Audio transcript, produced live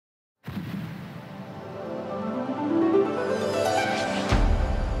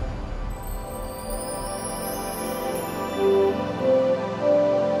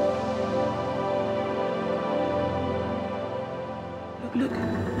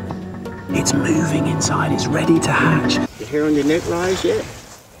It's moving inside, it's ready to hatch. You hair on your neck rise yet?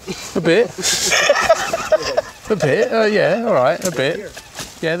 A bit. A bit, yeah, all right, a bit.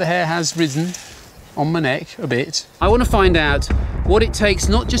 Yeah, the hair has risen on my neck a bit. I want to find out what it takes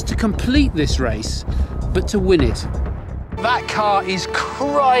not just to complete this race, but to win it. That car is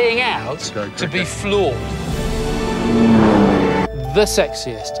crying out to be floored. The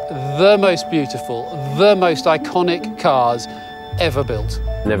sexiest, the most beautiful, the most iconic cars ever built.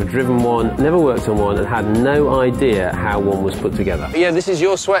 Never driven one, never worked on one, and had no idea how one was put together. Yeah, this is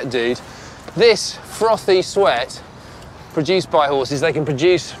your sweat, dude. This frothy sweat produced by horses, they can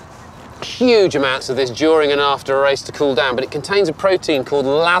produce huge amounts of this during and after a race to cool down, but it contains a protein called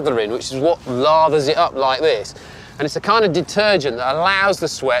latherin, which is what lathers it up like this. And it's a kind of detergent that allows the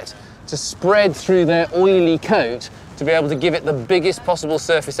sweat to spread through their oily coat to be able to give it the biggest possible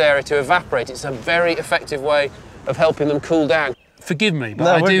surface area to evaporate. It's a very effective way of helping them cool down. Forgive me,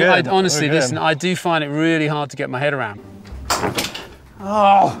 but I honestly, listen, I do find it really hard to get my head around.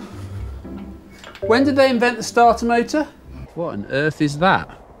 Oh! When did they invent the starter motor? What on earth is that?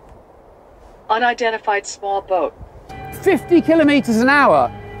 Unidentified small boat. 50 kilometres an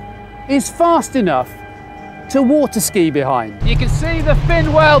hour is fast enough to water ski behind. You can see the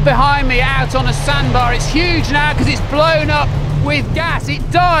fin whale behind me out on a sandbar. It's huge now because it's blown up with gas. It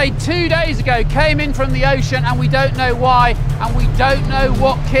died 2 days ago, came in from the ocean, and we don't know why, and we don't know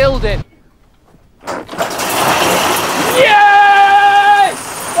what killed it. Yes!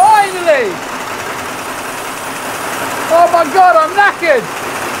 Finally! Oh my God, I'm knackered!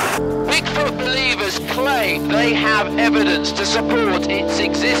 Bigfoot believers claim they have evidence to support its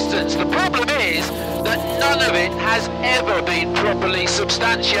existence. The problem is that none of it has ever been properly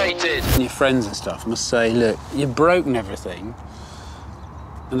substantiated. Your friends and stuff must say, look, you're broke and everything,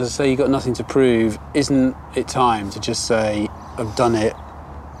 and as I say, you've got nothing to prove. Isn't it time to just say, I've done it,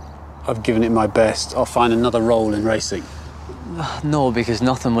 I've given it my best, I'll find another role in racing? No, because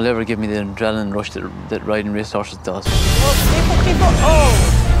nothing will ever give me the adrenaline rush that riding racehorses does.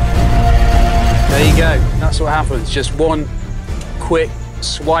 Oh! There you go, that's what happens. Just one quick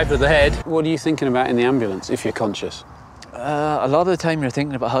swipe of the head. What are you thinking about in the ambulance, if you're conscious? A lot of the time you're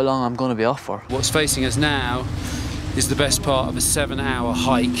thinking about how long I'm going to be off for. What's facing us now is the best part of a 7-hour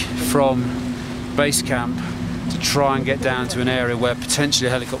hike from base camp to try and get down to an area where potentially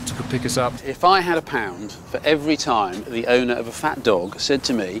a helicopter could pick us up. If I had £1 for every time the owner of a fat dog said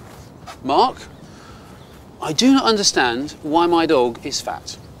to me, Mark, I do not understand why my dog is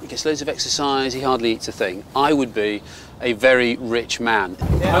fat. He gets loads of exercise, he hardly eats a thing. I would be a very rich man.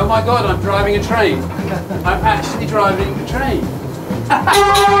 Yeah. Oh my God, I'm driving a train. I'm actually driving a train.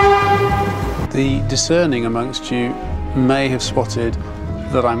 The discerning amongst you may have spotted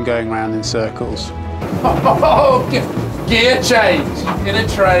that I'm going round in circles. Oh, gear change in a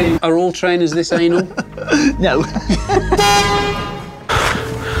train. Are all trainers this anal? No.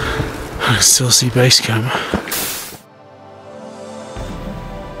 I can still see base camp.